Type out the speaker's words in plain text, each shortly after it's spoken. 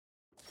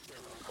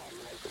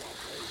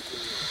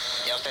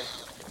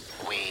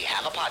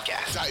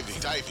podcast.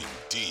 Diving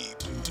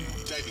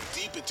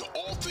deep into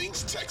all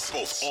things Texas,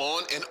 both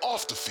on and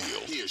off the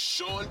field. Here's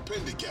Sean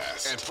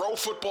Pendergast and Pro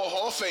Football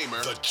Hall of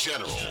Famer, the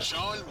General,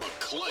 John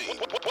McClain.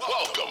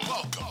 Welcome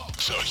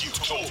to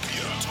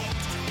Utopia.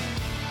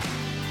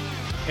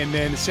 And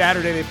then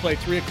Saturday they play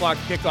 3 o'clock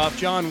kickoff.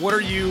 John, what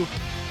are you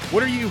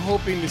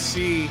hoping to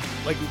see?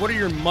 Like, what are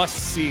your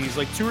must-sees?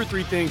 Like 2 or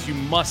 3 things you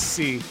must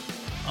see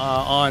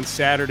on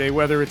Saturday,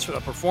 whether it's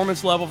a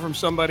performance level from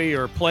somebody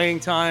or playing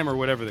time or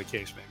whatever the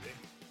case may be.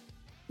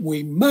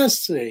 We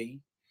must see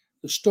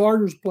the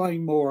starters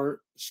playing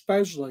more,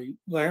 especially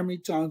Laramie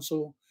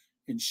Tunsil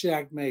and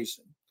Shaq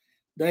Mason.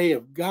 They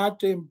have got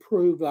to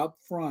improve up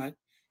front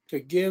to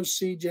give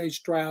C.J.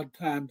 Stroud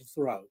time to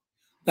throw.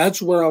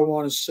 That's what I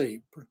want to see.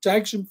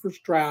 Protection for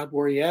Stroud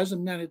where he has a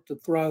minute to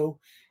throw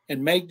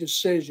and make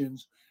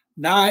decisions,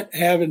 not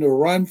having to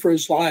run for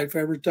his life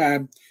every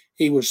time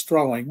he was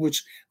throwing,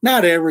 which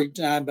not every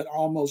time, but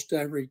almost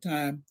every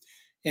time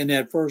in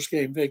that first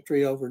game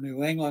victory over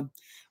New England.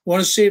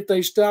 Want to see if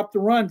they stop the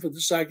run for the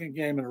second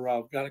game in a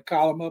row. Got a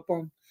column up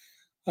on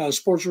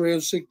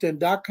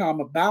sportsradio610.com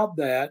about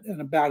that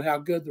and about how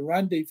good the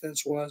run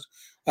defense was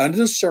under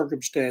the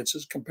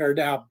circumstances compared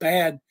to how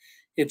bad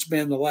it's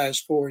been the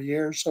last 4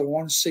 years. So I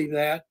want to see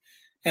that.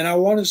 And I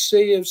want to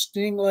see if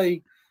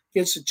Stingley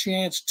gets a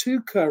chance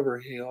to cover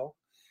Hill,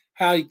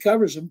 how he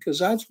covers him, because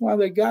that's why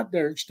they got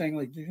Derek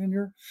Stingley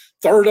Jr.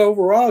 3rd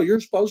overall.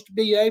 You're supposed to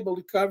be able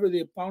to cover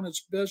the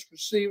opponent's best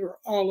receiver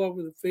all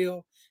over the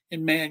field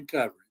in man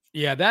coverage.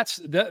 Yeah, that's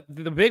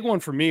the big one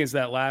for me is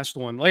that last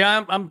one. Like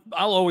I'll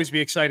always be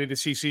excited to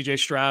see CJ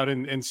Stroud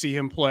and see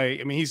him play.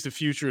 I mean, he's the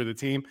future of the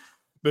team.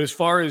 But as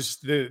far as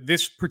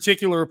this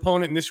particular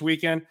opponent this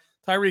weekend,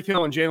 Tyreek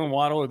Hill and Jalen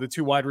Waddle are the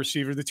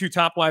two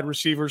top wide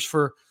receivers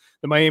for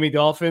the Miami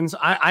Dolphins.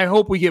 I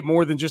hope we get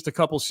more than just a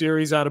couple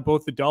series out of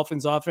both the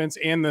Dolphins offense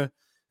and the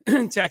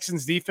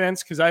Texans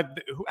defense, because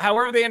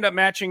however they end up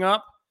matching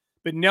up,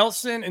 but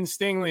Nelson and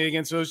Stingley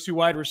against those 2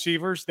 wide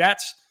receivers,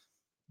 that's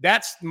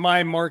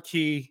my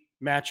marquee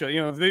matchup.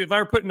 You know, if I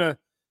were putting a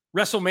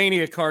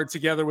WrestleMania card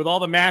together with all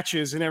the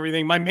matches and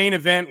everything, my main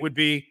event would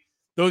be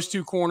those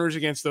 2 corners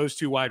against those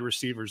 2 wide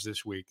receivers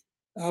this week.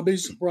 I'll be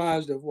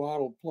surprised if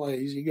Waddle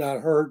plays. He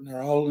got hurt and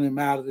they're holding him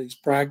out of these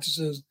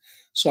practices.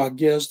 So I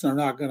guess they're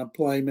not going to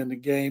play him in the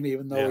game,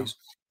 even though he's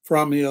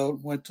from Hill,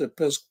 went to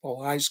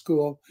Episcopal High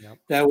School. Yep.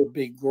 That would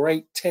be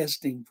great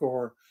testing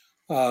for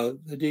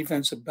the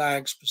defensive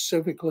back,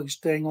 specifically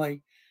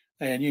Stingley.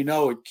 And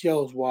it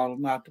kills Waddle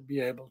not to be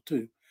able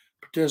to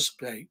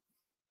participate.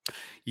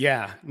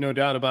 Yeah, no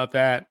doubt about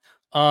that.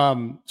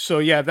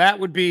 That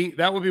would be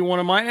one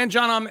of mine. And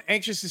John, I'm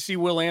anxious to see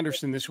Will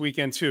Anderson this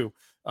weekend too.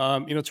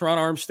 Teron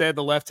Armstead,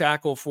 the left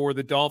tackle for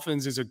the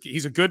Dolphins,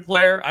 he's a good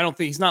player. I don't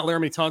think he's not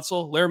Laramie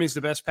Tunsil. Laramie's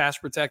the best pass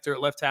protector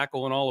at left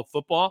tackle in all of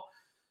football.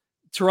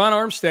 Teron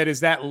Armstead is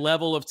that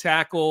level of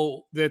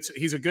tackle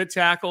he's a good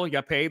tackle. He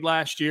got paid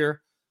last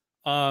year.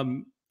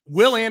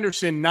 Will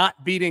Anderson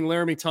not beating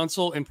Laramie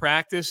Tunsil in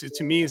practice,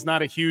 to me, is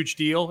not a huge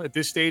deal at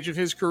this stage of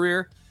his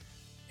career.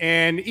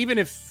 And even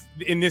if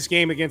in this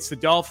game against the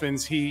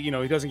Dolphins, he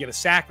doesn't get a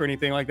sack or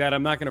anything like that,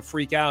 I'm not going to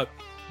freak out.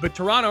 But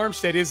Teron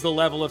Armstead is the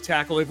level of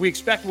tackle. If we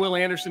expect Will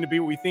Anderson to be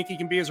what we think he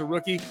can be as a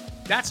rookie,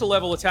 that's a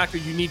level of tackle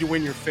you need to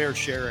win your fair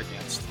share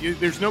against.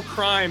 There's no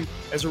crime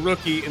as a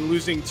rookie in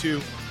losing to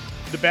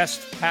the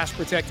best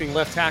pass-protecting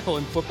left tackle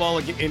in football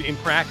in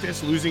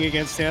practice, losing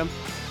against him.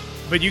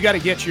 But you got to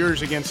get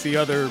yours against the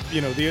other,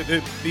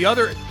 the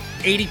other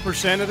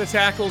 80% of the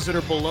tackles that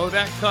are below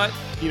that cut,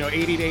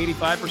 80 to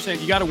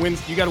 85%. You got to win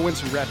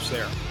some reps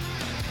there.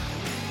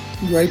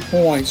 Great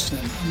points,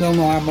 and don't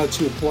know how much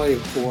he'll play,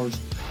 of course.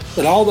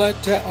 But all that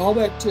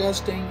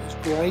testing is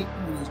great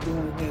when he's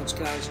doing it against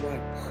guys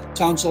like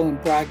Tunsil in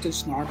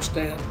practice and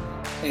Armstead.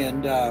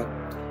 And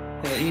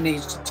he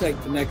needs to take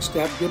the next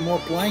step, get more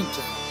playing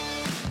time.